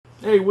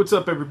Hey, what's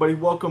up everybody?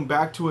 Welcome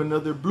back to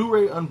another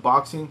Blu-ray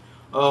unboxing.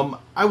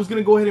 I was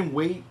going to go ahead and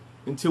wait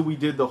until we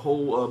did the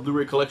whole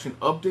Blu-ray collection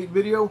update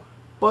video,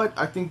 but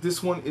I think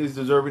this one is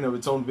deserving of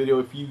its own video.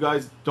 If you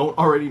guys don't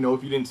already know,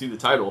 if you didn't see the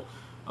title,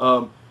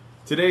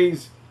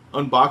 today's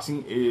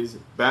unboxing is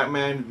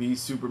Batman v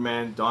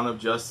Superman Dawn of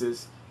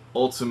Justice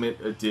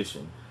Ultimate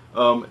Edition.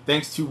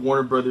 Thanks to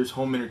Warner Brothers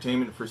Home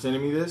Entertainment for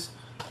sending me this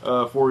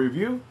for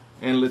review,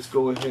 and let's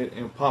go ahead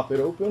and pop it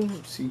open.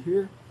 Let's see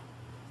here.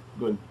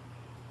 Good.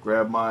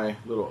 Grab my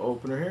little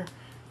opener here.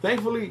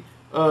 Thankfully,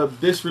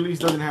 this release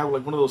doesn't have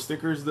like one of those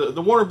stickers.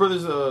 The Warner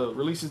Brothers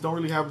releases don't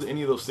really have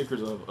any of those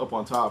stickers up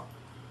on top,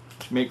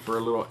 which make for a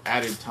little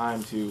added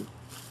time to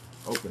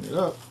open it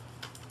up.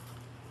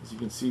 As you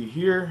can see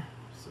here,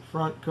 it's the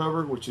front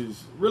cover, which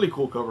is really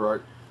cool cover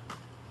art,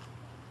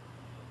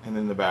 and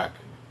then the back.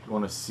 If you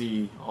want to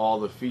see all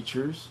the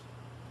features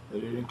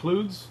that it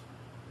includes.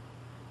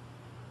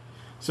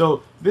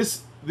 So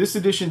this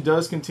edition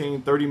does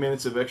contain 30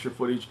 minutes of extra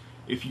footage.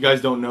 If you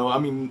guys don't know, I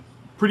mean,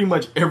 pretty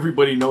much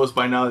everybody knows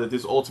by now that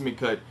this Ultimate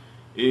Cut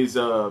is,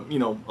 a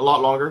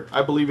lot longer.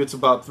 I believe it's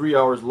about 3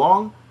 hours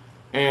long,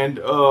 and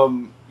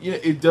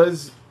it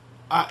does.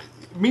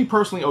 Me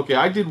personally, okay,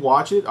 I did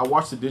watch it. I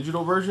watched the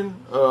digital version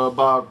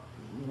about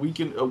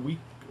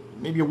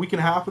maybe a week and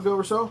a half ago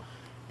or so,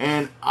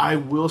 and I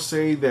will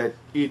say that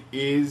it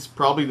is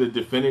probably the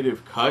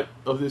definitive cut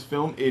of this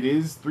film. It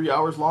is 3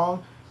 hours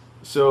long,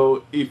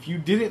 so if you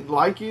didn't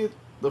like it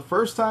the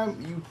first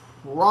time, you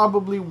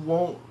probably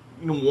won't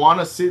want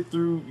to sit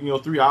through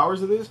 3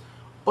 hours of this,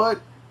 but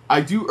I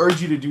do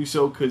urge you to do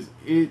so because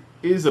it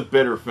is a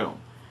better film.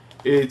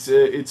 It's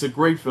a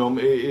great film.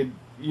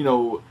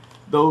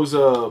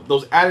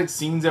 Those added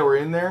scenes that were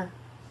in there,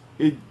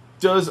 it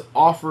does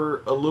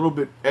offer a little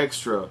bit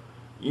extra,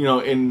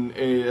 in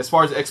as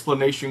far as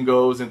explanation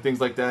goes and things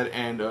like that,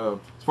 and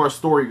as far as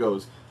story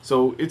goes.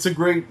 So it's a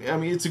great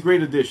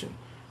addition.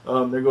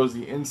 There goes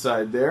the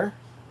inside there.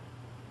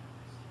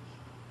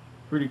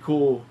 Pretty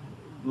cool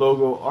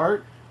logo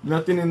art.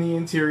 Nothing in the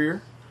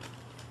interior.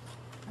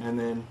 And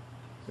then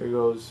there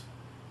goes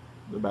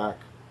the back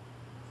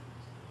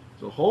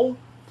as a whole.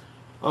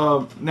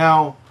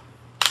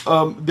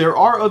 There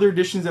are other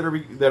editions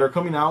that are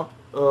coming out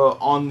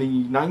on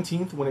the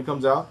 19th when it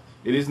comes out.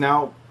 It is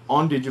now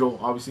on digital,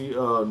 obviously,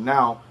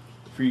 now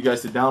for you guys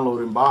to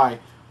download and buy.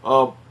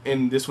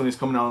 And this one is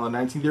coming out on the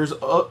 19th. There's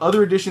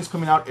other editions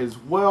coming out as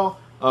well.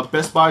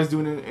 Best Buy is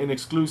doing an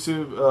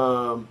exclusive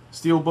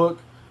steelbook.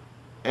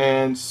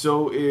 And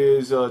so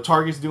is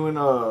Target's doing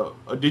a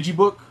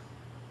digibook,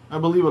 I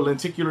believe, a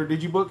lenticular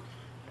digibook,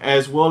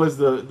 as well as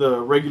the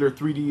regular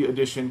 3D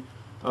edition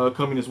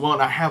coming as well.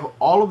 And I have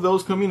all of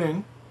those coming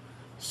in,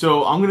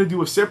 so I'm gonna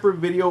do a separate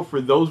video for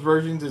those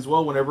versions as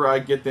well whenever I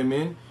get them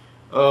in.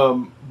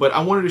 But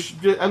I wanted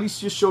to at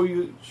least just show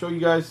you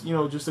guys,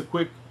 just a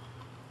quick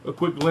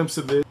glimpse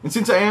of this. And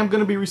since I am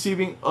gonna be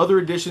receiving other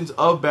editions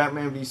of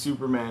Batman v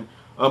Superman,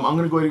 I'm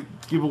going to go ahead and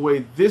give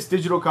away this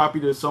digital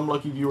copy to some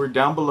lucky viewer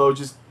down below.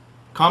 Just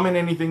comment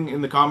anything in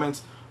the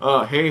comments.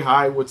 Hey,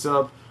 hi, what's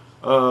up?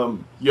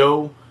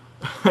 Yo.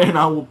 And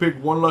I will pick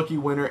one lucky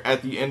winner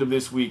at the end of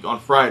this week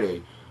on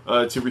Friday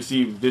to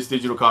receive this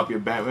digital copy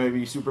of Batman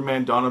v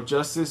Superman Dawn of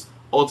Justice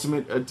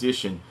Ultimate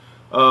Edition.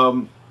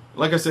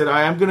 Like I said,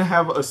 I am going to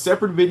have a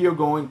separate video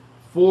going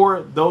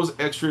for those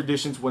extra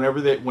editions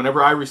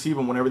whenever I receive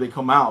them, whenever they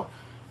come out.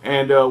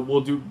 And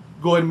we'll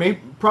go ahead and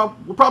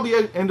we'll probably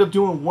end up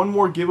doing one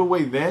more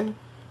giveaway then,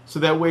 so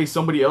that way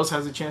somebody else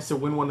has a chance to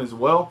win one as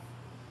well.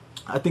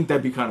 I think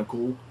that'd be kind of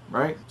cool,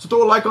 right? So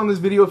throw a like on this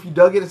video if you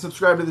dug it, and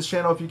subscribe to this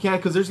channel if you can,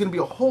 because there's going to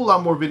be a whole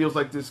lot more videos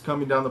like this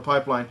coming down the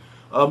pipeline.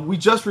 We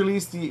just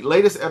released the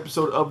latest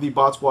episode of the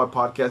Botsquad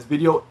Podcast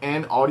video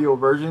and audio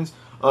versions.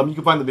 You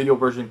can find the video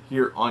version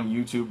here on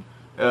YouTube,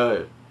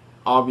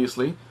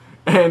 obviously,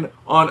 and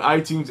on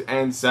iTunes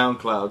and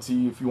SoundCloud. So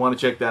if you want to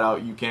check that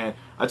out, you can.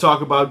 I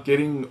talk about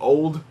getting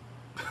old,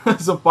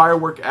 some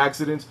firework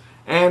accidents,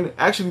 and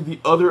actually the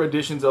other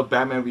editions of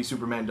Batman v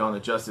Superman Dawn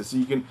of Justice. So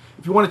you can,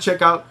 if you want to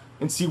check out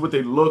and see what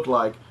they look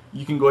like,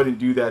 you can go ahead and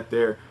do that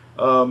there.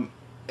 And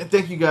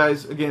thank you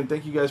guys, again,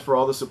 thank you guys for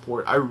all the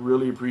support. I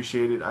really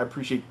appreciate it. I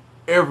appreciate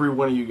every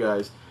one of you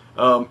guys.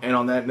 And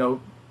on that note,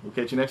 we'll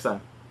catch you next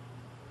time.